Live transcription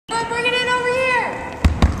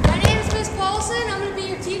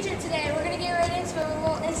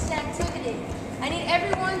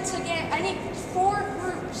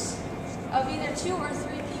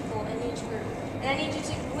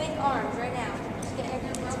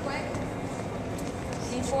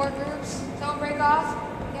smaller groups. Don't break off.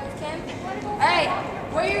 You got with Kim? Alright,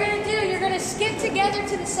 what you're going to do, you're going to skip together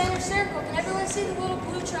to the center circle. Can everyone see the little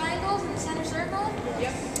blue triangles in the center circle?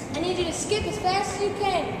 Yep. I need you to skip as fast as you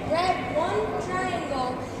can. Grab one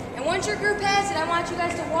triangle, and once your group has it, I want you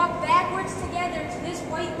guys to walk backwards together to this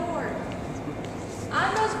white board.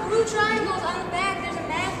 On those blue triangles on the back, there's a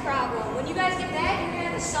math problem. When you guys get back, you're going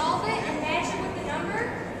to have to solve it and match it with the number.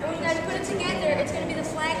 And when you guys put it together, it's going to be the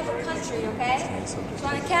flag of a country, okay? So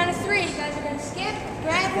on the count of 3, you guys are going to skip,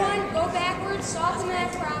 grab one, go backwards, solve the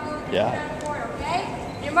math problem, and put it on the board, okay?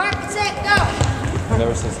 Your mark, set, go! I've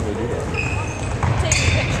never seen somebody do that. Take a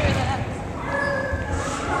picture of that.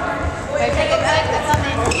 Wait, take it back. That's on me.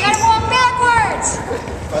 You gotta walk backwards!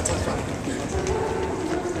 That's okay.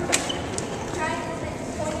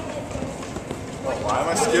 Why am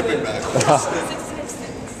I skipping backwards?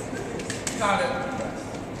 Got it.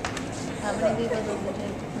 How many people does it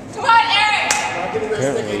take? Come on, Eric!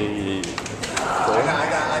 Apparently, I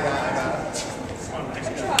got it.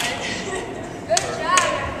 Good job,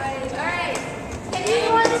 everybody. Alright. Can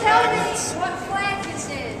anyone tell me what flag this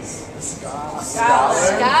is?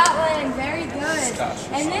 Scotland. Very good.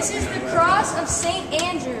 And this is the cross of St.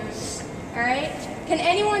 Andrews. Alright? Can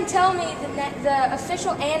anyone tell me the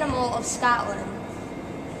official animal of Scotland?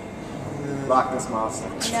 Loch Ness Monster.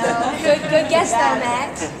 No. Good guess though,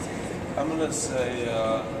 Max. I'm gonna say,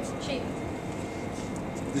 Sheep.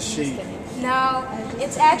 The sheep. No.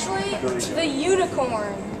 It's actually the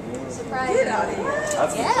unicorn. Surprise. Get out of here.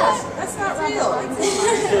 Yeah. That's not real.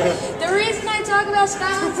 The reason I talk about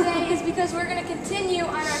Scotland today is because we're going to continue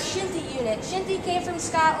on our Shinty unit. Shinty came from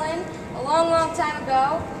Scotland a long, long time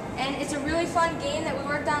ago, and it's a really fun game that we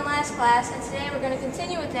worked on last class, and today we're going to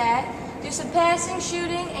continue with that, do some passing,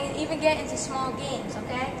 shooting, and even get into small games,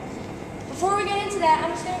 okay? Before we get into that,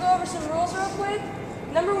 I'm just going to go over some rules real quick.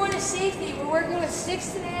 Number 1 is safety. We're working with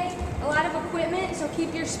sticks today, a lot of equipment, so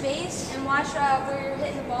keep your space and watch where you're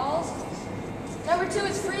hitting the balls. Number 2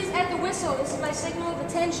 is freeze at the whistle. This is my signal of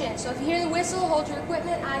attention. So if you hear the whistle, hold your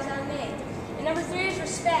equipment, eyes on me. And number 3 is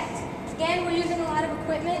respect. Again, we're using a lot of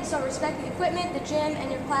equipment, so respect the equipment, the gym,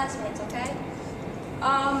 and your classmates, okay?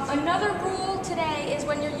 Another rule today is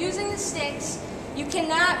when you're using the sticks, you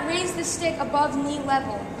cannot raise the stick above knee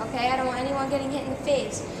level, okay? I don't want anyone getting hit in the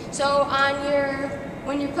face. So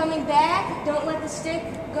when you're coming back, don't let the stick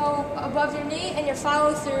go above your knee, and your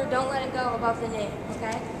follow through, don't let it go above the knee,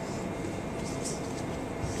 okay?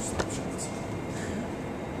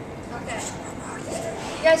 Okay.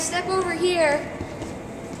 You guys step over here.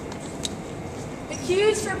 The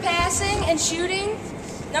cues for passing and shooting,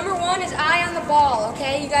 number 1 is eye on the ball,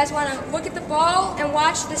 okay? You guys want to look at the ball and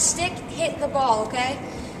watch the stick hit the ball, okay?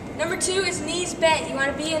 Number 2 is knees bent. You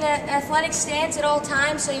want to be in an athletic stance at all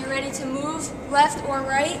times so you're ready to move left or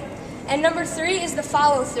right. And number 3 is the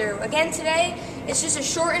follow through. Again, today it's just a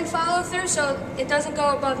shortened follow through so it doesn't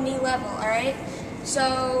go above knee level, all right?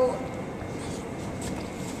 So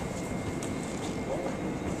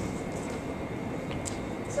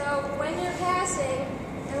when you're passing,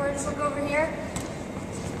 and we're just look over here,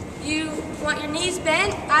 you want your knees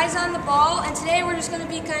bent, eyes on the ball, and today we're just going to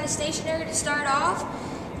be kind of stationary to start off.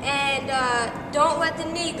 And don't let the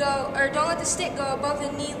knee go, or don't let the stick go above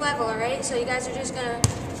the knee level, all right? So you guys are just going to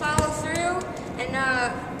follow through, and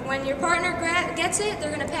when your partner gets it,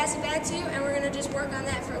 they're going to pass it back to you, and we're going to just work on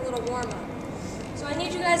that for a little warm-up. So I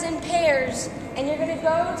need you guys in pairs, and you're going to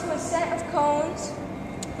go to a set of cones.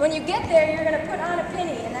 When you get there, you're going to put on a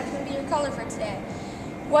penny, and that's going to be your color for today.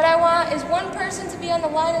 What I want is one person to be on the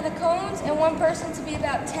line of the cones, and one person to be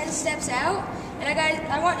about 10 steps out. And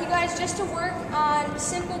I want you guys just to work on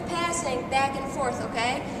simple passing back and forth,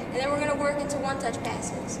 okay? And then we're going to work into one-touch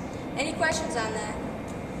passes. Any questions on that?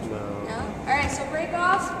 No. No? All right, so break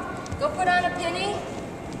off. Go put on a penny.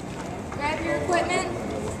 Grab your equipment.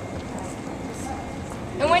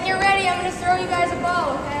 And when you're ready, I'm going to throw you guys a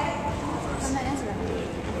ball, okay?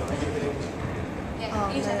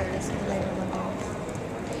 Yeah, use it.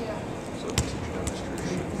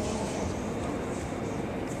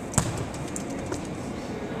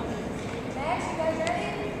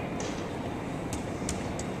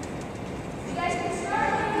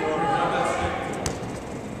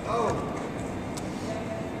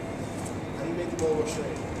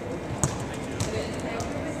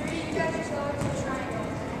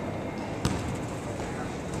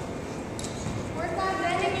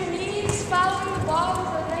 Following the ball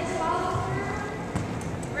with a nice follow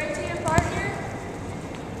through, right to your partner.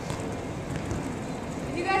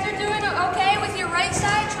 If you guys are doing okay with your right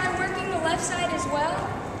side, try working the left side as well.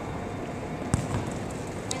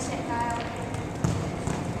 Nice hit, Kyle.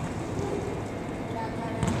 Good job,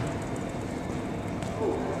 Kyle.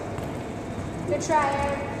 Good try,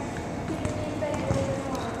 Eric. Keep your knees bent a little bit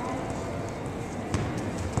more, okay?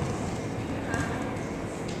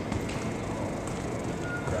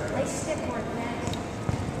 Nice stick work, man.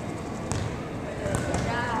 Good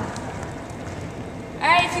job.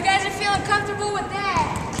 Alright, if you guys are feeling comfortable with that,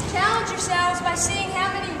 challenge yourselves by seeing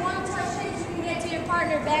how many one-touch hits you can get to your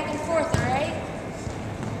partner back and forth, alright?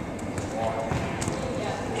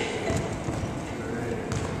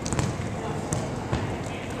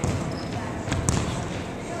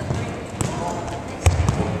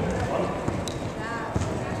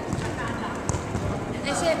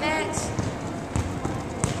 Nice hit, Max.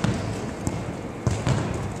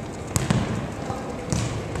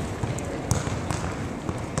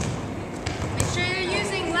 Make sure you're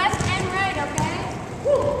using left and right, okay?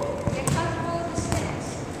 Get comfortable with the sticks.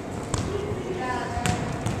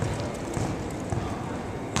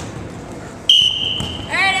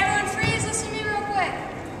 Alright, everyone freeze. Listen to me real quick.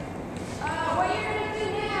 What you're going to do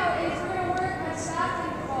now is we're going to work on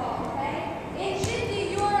stopping the ball, okay? In shinty,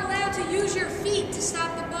 you are allowed to use your feet to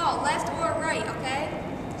stop the ball, left or right, okay?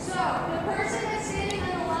 So, the person that's standing on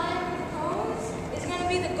the line with the cones is going to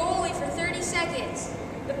be the goalie for 30 seconds.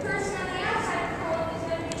 The person on the outside of the cone is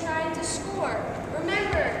going to be trying to score.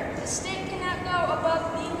 Remember, the stick cannot go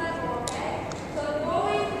above knee level, okay? So the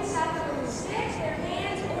goalie can stop it with the sticks, their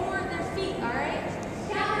hands, or their feet, alright?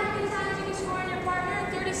 Count how many times you can score on your partner.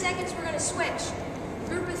 In 30 seconds, we're going to switch.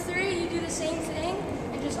 Group of 3, you do the same thing,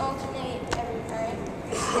 and just alternate alright?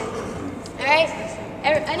 Alright?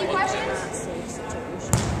 Any questions?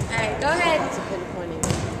 Alright, go ahead.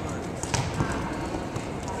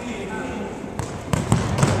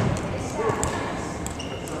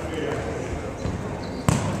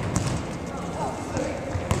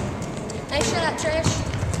 Nice shot, Trish.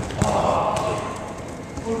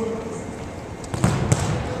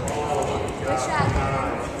 Good shot.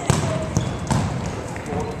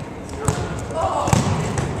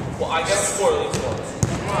 Well, I guess 4 at least once.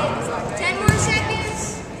 10 more seconds.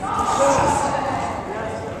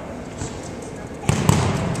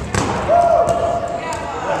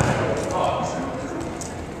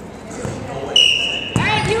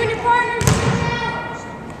 Alright, you and your partners do the challenge.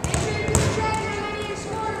 Make sure you keep track of how many you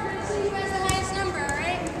scored. We're going to see who has the highest number,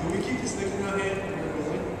 alright? Can we keep the stick in our hand?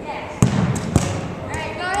 Yes.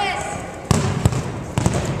 Alright, go ahead.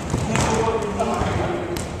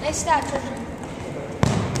 Nice stop, Trisha.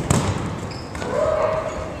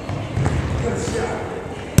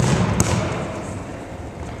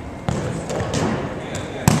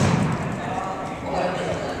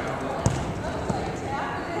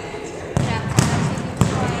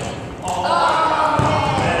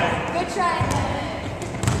 Good try.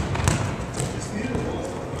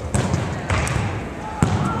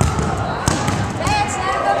 That's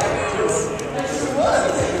not the police.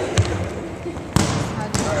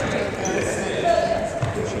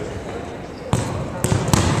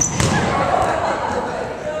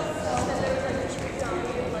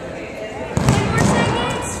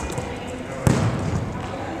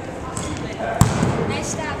 Nice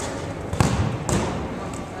stop.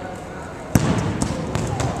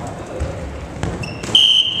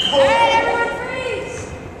 Alright, everyone freeze.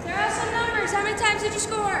 Throw out some numbers. How many times did you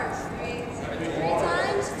score? 3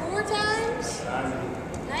 times? 4 times?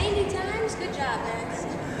 90 times? Good job, Max.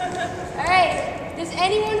 Alright, does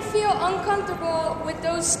anyone feel uncomfortable with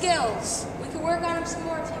those skills? We could work on them some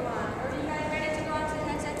more if you want. Or are you guys ready to go on to the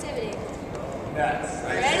next activity? Yes.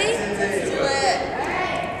 Ready? Let's do it.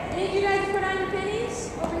 Alright, I need you guys to put on your pennies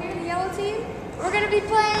over here, the yellow team. We're going to be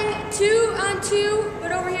playing 2 on 2,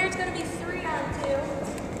 but over here it's going to be 3 on 2.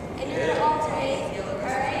 And you're going to alternate.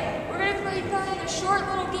 Alright? We're going to be playing a short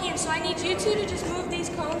little game, so I need you two to just move these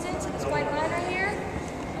cones into this white line right here.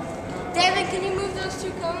 David, can you move those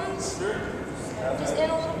 2 cones? Sure. Just in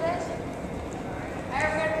a little bit. Alright,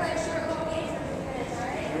 we're going to play a short little game for a few minutes,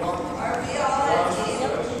 alright? Are we all at team?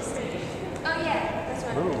 Oh yeah, that's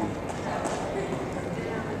right.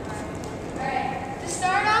 Alright, to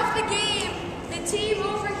start off the game, the team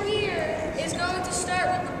over here is going to start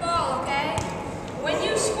with the ball, okay? When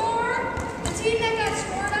you score, the team that got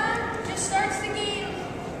scored on just starts the game,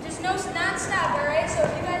 just no non-stop, alright? So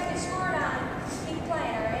if you guys get scored on, keep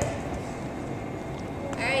playing, alright?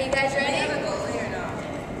 Alright, you guys ready? Do we have a goalie or no?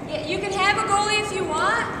 Yeah, you can have a goalie if you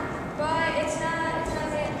want, but it's not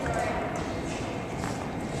mandatory.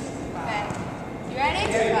 Okay. You ready?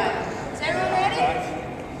 Yeah. Is everyone ready?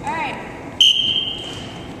 Alright.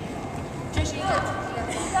 Trisha, you got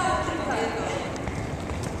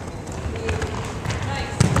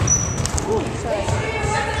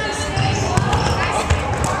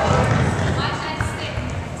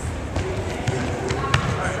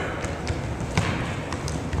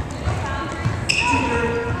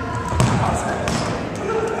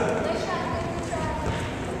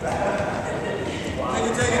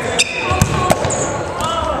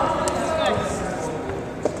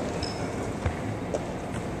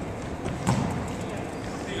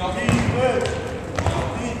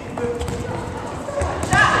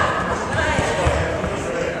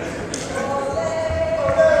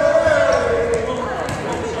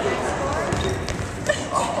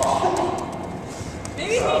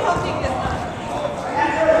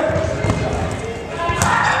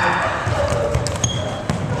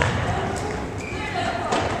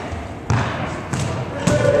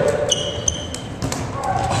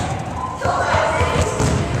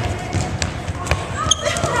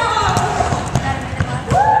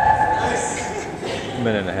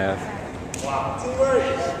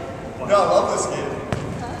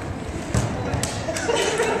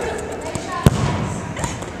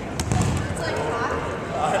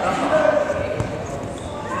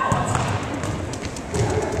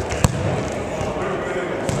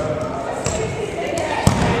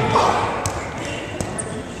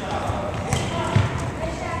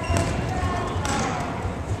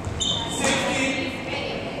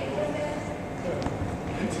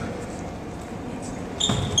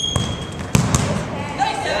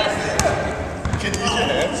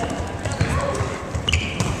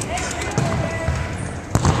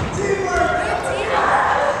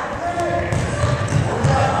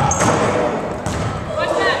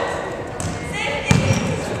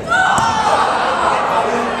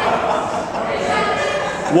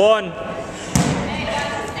 1.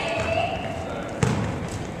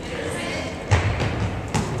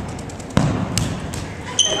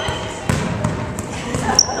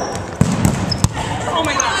 Oh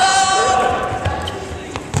my God.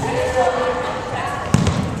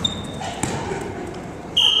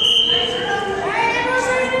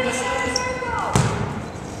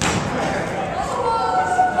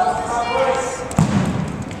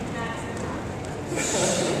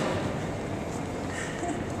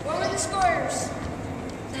 What were the scores?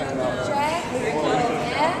 Jack?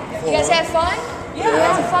 Yeah? You guys have fun? Yeah. You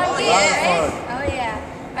guys have a fun game, right? Oh yeah.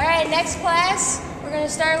 Alright, next class, we're going to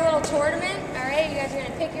start a little tournament. Alright, you guys are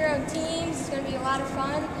going to pick your own teams. It's going to be a lot of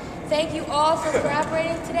fun. Thank you all for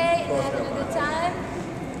cooperating today and having a good time.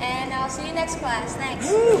 And I'll see you next class. Thanks.